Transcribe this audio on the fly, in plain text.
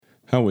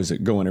How is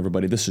it going,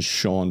 everybody? This is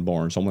Sean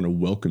Barnes. I want to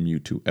welcome you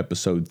to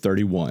episode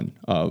 31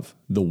 of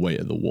The Way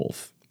of the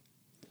Wolf.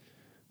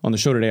 On the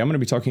show today, I'm going to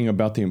be talking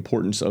about the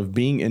importance of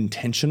being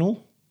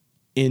intentional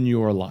in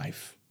your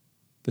life.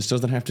 This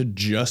doesn't have to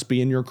just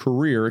be in your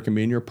career. It can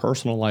be in your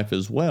personal life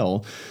as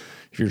well.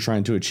 If you're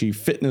trying to achieve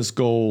fitness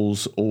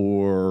goals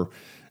or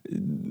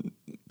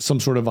some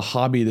sort of a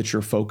hobby that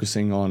you're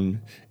focusing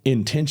on,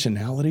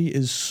 intentionality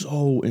is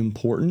so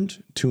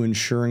important to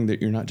ensuring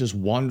that you're not just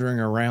wandering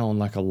around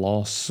like a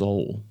lost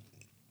soul.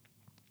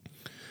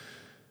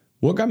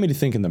 What got me to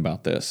thinking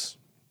about this?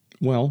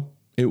 Well,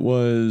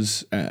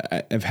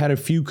 I've had a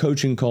few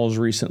coaching calls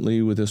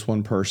recently with this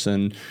one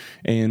person,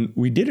 and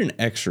we did an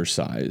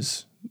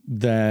exercise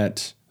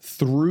that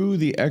through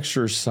the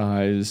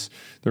exercise,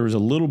 there was a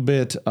little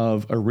bit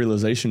of a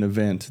realization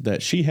event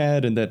that she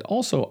had and that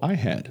also I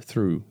had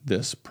through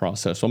this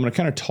process. So I'm going to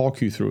kind of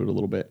talk you through it a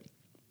little bit.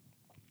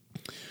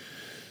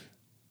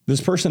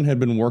 This person had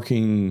been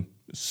working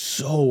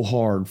so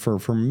hard for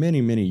many,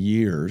 many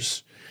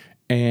years.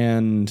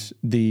 And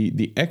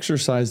the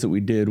exercise that we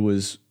did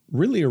was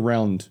really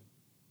around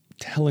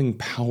telling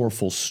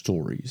powerful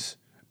stories,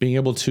 being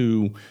able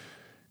to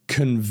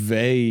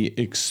convey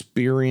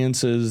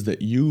experiences that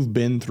you've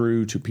been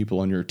through to people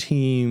on your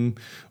team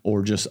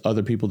or just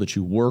other people that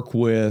you work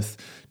with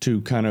to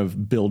kind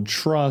of build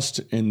trust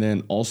and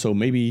then also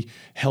maybe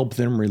help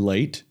them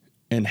relate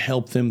and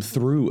help them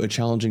through a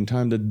challenging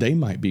time that they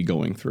might be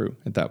going through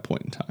at that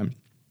point in time.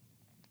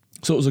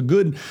 So it was a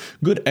good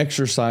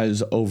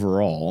exercise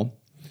overall.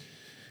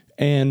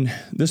 And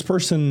this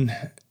person,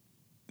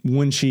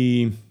 when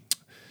she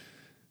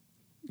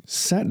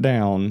sat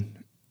down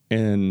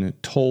and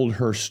told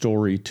her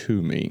story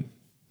to me,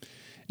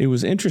 it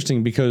was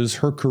interesting because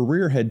her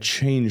career had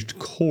changed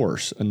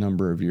course a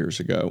number of years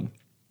ago.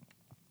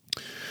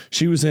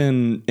 She was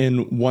in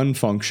one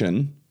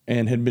function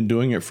and had been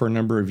doing it for a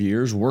number of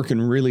years, working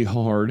really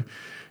hard,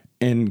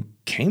 and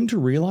came to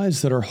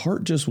realize that her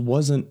heart just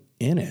wasn't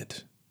in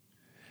it.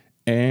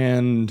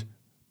 And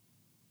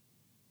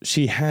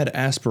she had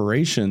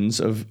aspirations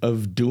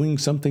of doing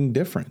something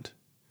different.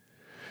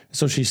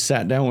 So she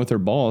sat down with her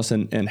boss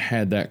and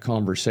had that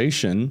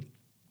conversation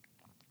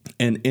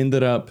and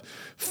ended up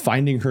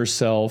finding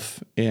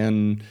herself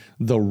in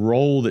the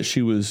role that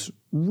she was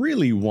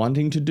really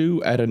wanting to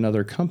do at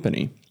another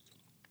company.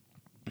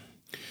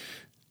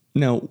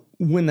 Now,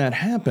 when that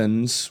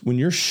happens, when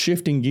you're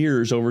shifting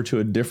gears over to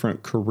a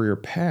different career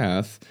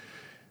path,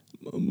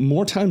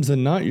 more times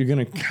than not, you're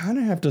going to kind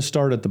of have to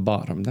start at the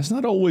bottom. That's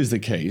not always the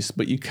case,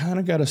 but you kind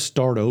of got to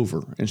start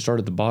over and start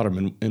at the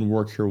bottom and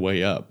work your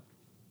way up,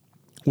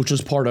 which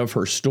was part of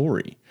her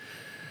story.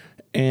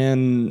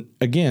 And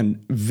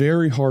again,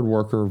 very hard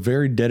worker,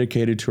 very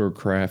dedicated to her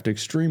craft,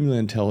 extremely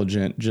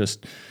intelligent,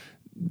 just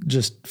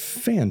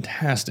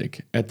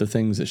fantastic at the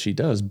things that she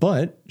does.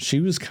 But she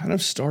was kind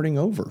of starting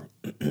over.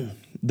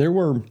 There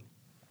were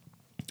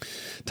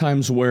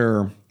times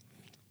where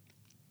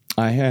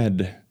I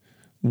had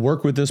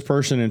worked with this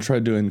person and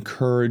tried to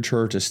encourage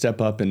her to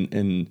step up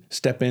and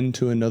step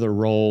into another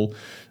role.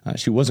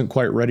 She wasn't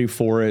quite ready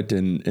for it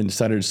and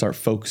decided to start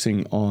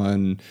focusing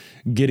on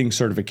getting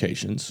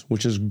certifications,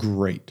 which is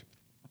great.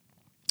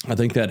 I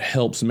think that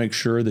helps make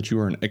sure that you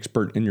are an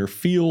expert in your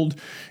field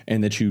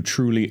and that you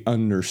truly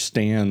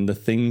understand the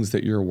things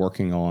that you're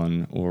working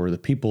on or the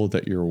people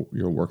that you're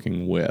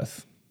working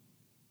with.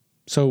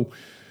 So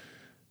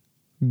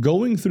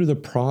going through the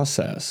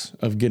process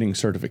of getting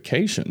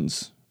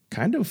certifications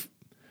kind of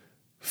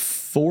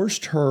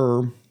forced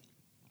her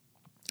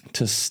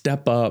to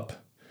step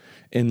up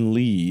and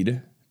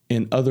lead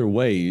in other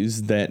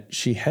ways that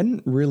she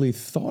hadn't really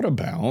thought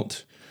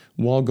about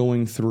while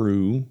going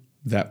through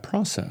that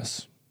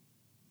process.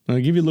 I'll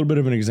give you a little bit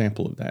of an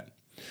example of that.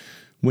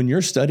 When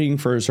you're studying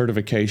for a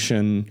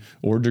certification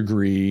or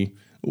degree,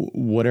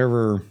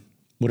 whatever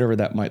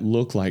that might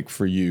look like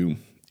for you,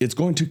 it's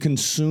going to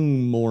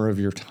consume more of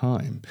your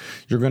time.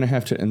 You're going to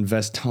have to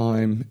invest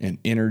time and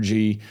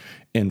energy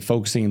in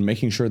focusing and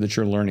making sure that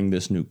you're learning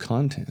this new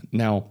content.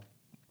 Now,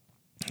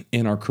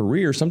 in our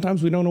career,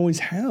 sometimes we don't always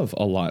have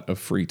a lot of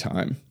free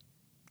time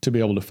to be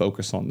able to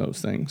focus on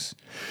those things.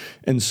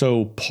 And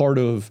so part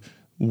of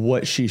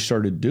what she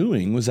started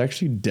doing was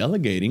actually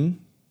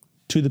delegating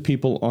to the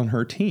people on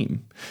her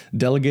team,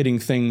 delegating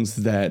things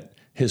that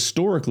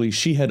historically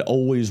she had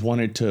always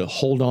wanted to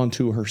hold on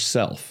to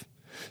herself,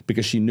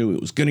 because she knew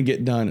it was going to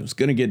get done. It was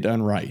going to get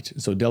done right.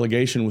 So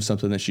delegation was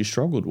something that she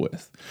struggled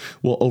with.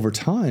 Well, over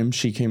time,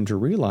 she came to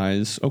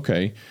realize,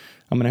 okay,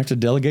 I'm going to have to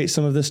delegate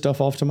some of this stuff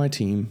off to my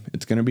team.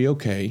 It's going to be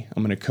okay.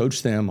 I'm going to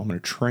coach them. I'm going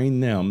to train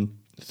them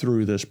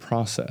through this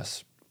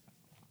process.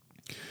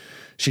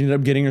 She ended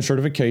up getting her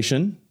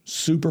certification,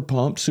 super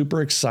pumped,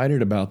 super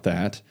excited about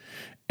that,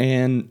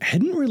 and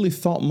hadn't really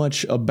thought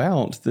much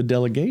about the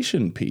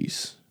delegation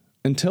piece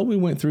until we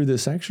went through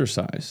this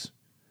exercise.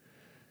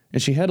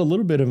 And she had a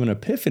little bit of an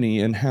epiphany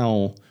in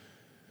how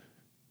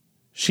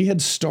she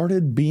had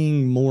started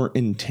being more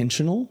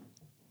intentional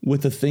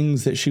with the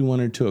things that she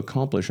wanted to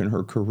accomplish in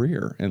her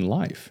career and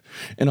life.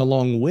 And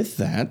along with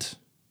that,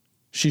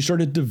 she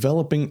started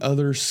developing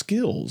other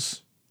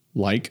skills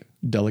like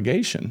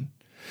delegation.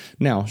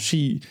 Now,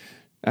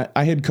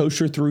 I had coached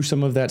her through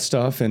some of that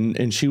stuff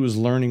and she was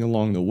learning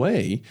along the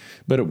way,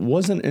 but it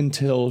wasn't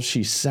until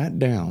she sat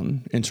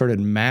down and started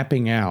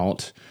mapping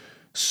out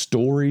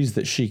stories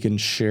that she can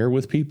share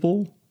with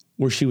people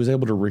where she was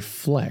able to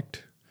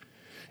reflect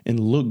and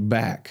look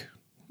back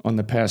on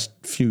the past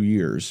few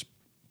years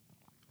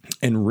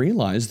and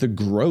realize the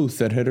growth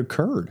that had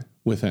occurred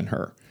within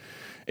her.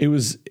 It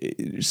was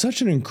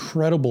such an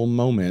incredible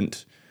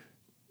moment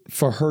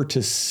for her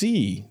to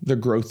see the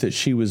growth that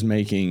she was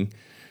making.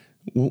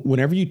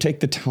 Whenever you take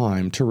the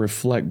time to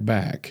reflect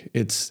back,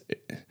 it's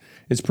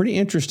pretty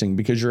interesting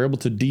because you're able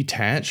to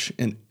detach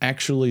and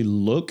actually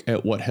look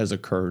at what has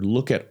occurred,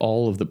 look at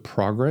all of the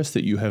progress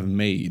that you have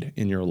made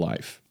in your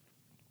life.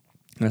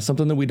 And that's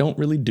something that we don't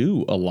really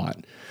do a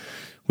lot.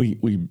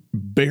 We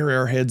bury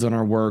our heads on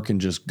our work and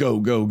just go,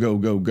 go, go,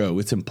 go, go.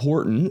 It's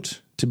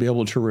important to be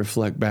able to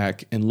reflect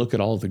back and look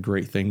at all the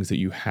great things that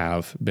you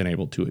have been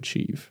able to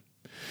achieve.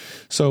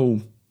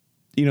 So,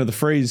 the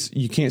phrase,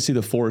 you can't see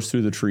the forest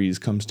through the trees,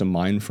 comes to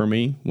mind for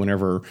me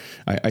whenever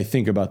I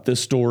think about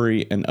this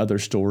story and other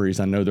stories.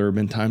 I know there have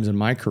been times in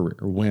my career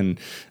when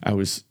I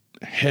was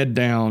head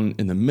down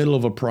in the middle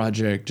of a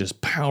project, just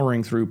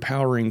powering through.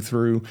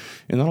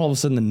 And then all of a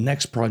sudden the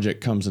next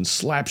project comes and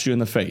slaps you in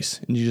the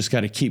face and you just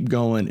got to keep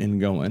going and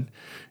going.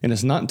 And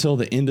it's not until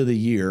the end of the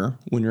year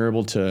when you're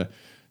able to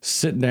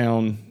sit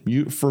down.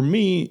 For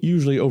me,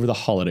 usually over the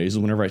holidays,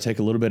 whenever I take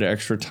a little bit of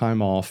extra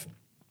time off,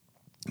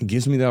 it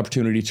gives me the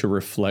opportunity to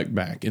reflect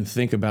back and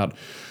think about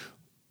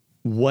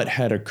what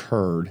had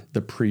occurred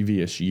the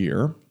previous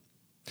year.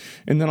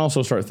 And then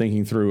also start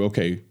thinking through,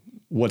 okay,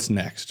 what's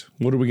next?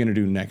 What are we going to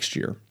do next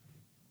year?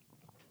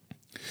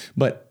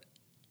 But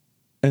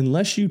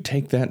unless you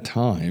take that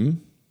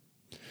time,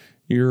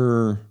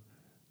 you're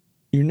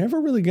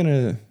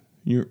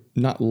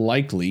not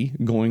likely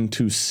going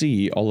to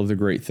see all of the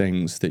great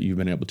things that you've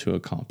been able to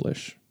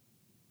accomplish.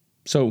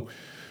 So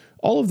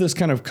all of this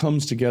kind of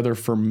comes together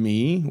for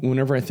me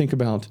whenever I think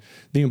about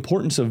the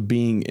importance of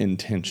being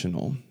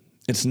intentional.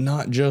 It's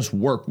not just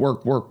work.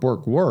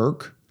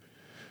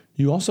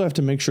 You also have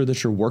to make sure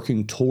that you're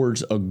working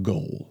towards a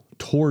goal,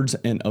 towards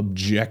an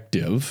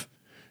objective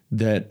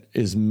that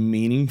is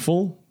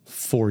meaningful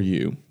for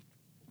you.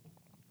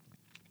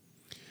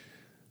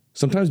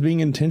 Sometimes being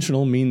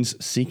intentional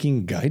means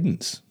seeking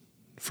guidance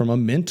from a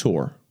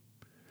mentor.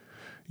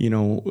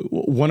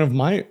 One of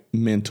my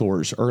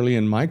mentors early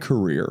in my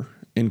career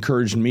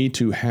encouraged me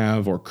to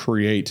have or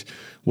create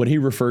what he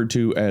referred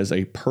to as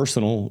a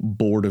personal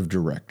board of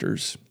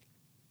directors.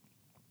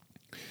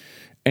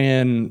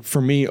 And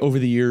for me, over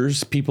the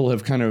years, people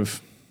have kind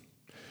of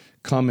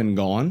come and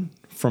gone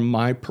from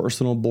my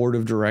personal board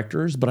of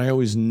directors, but I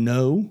always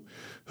know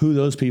who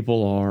those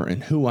people are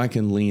and who I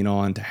can lean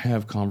on to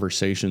have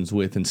conversations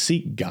with and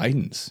seek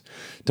guidance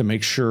to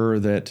make sure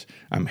that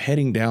I'm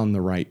heading down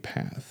the right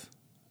path.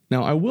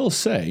 Now, I will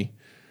say,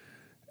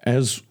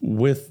 as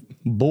with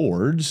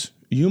boards,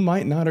 you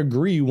might not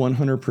agree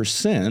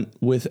 100%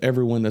 with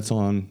everyone that's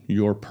on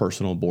your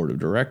personal board of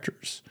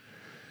directors.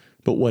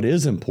 But what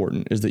is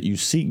important is that you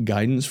seek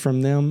guidance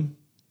from them,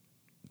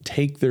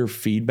 take their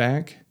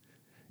feedback,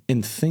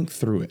 and think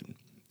through it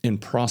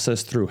and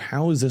process through,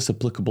 how is this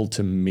applicable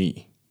to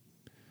me?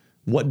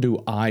 What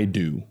do I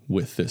do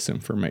with this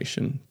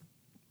information?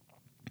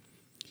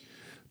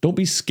 Don't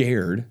be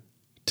scared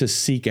to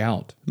seek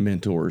out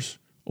mentors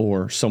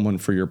or someone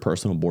for your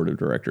personal board of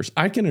directors.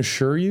 I can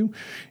assure you,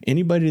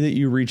 anybody that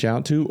you reach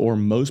out to or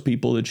most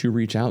people that you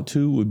reach out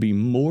to would be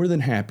more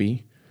than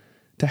happy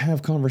to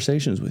have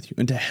conversations with you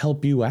and to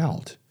help you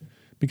out.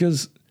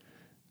 Because,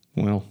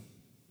 all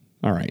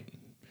right,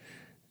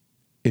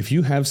 if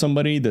you have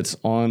somebody that's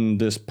on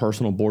this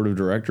personal board of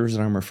directors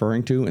that I'm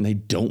referring to and they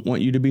don't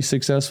want you to be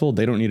successful,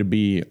 they don't need to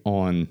be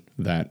on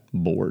that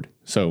board.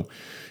 So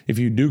if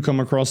you do come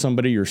across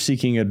somebody you're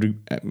seeking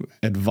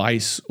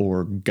advice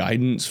or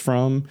guidance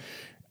from,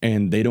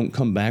 and they don't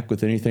come back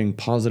with anything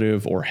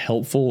positive or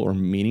helpful or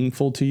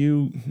meaningful to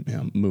you,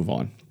 move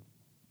on.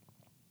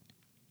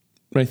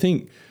 But I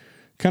think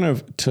kind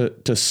of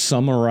to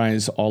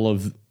summarize all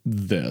of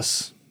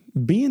this,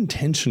 be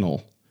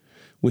intentional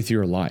with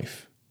your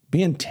life.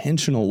 Be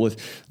intentional with,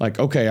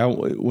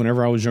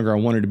 whenever I was younger, I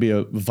wanted to be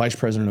a vice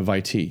president of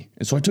IT.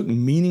 And so I took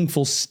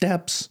meaningful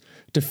steps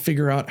to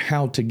figure out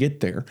how to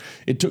get there.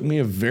 It took me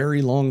a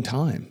very long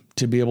time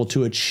to be able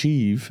to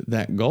achieve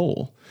that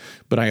goal.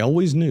 But I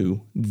always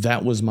knew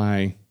that was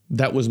my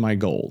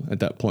goal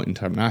at that point in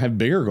time. Now I have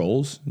bigger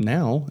goals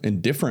now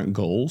and different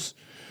goals.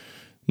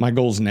 My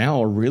goals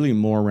now are really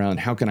more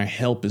around how can I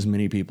help as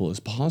many people as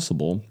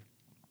possible,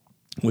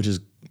 which is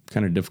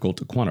kind of difficult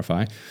to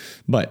quantify,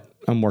 but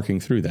I'm working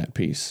through that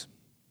piece.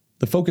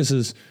 The focus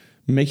is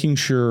making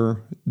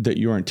sure that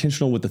you're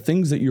intentional with the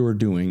things that you are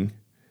doing,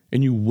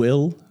 and you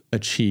will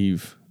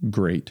achieve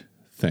great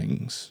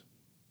things.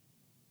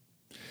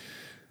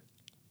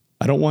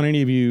 I don't want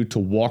any of you to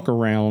walk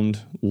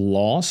around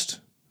lost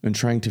and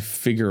trying to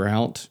figure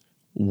out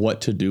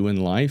what to do in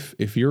life,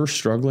 if you're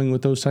struggling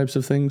with those types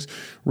of things,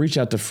 reach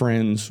out to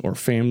friends or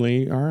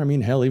family, or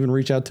hell, even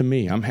reach out to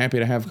me. I'm happy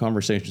to have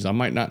conversations. I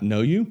might not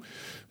know you,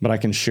 but I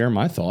can share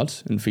my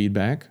thoughts and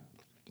feedback.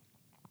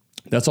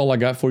 That's all I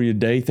got for you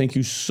today. Thank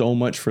you so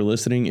much for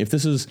listening. If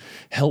this is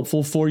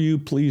helpful for you,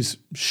 please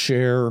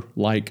share,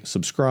 like,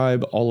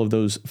 subscribe, all of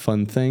those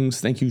fun things.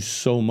 Thank you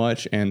so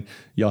much, and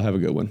y'all have a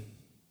good one.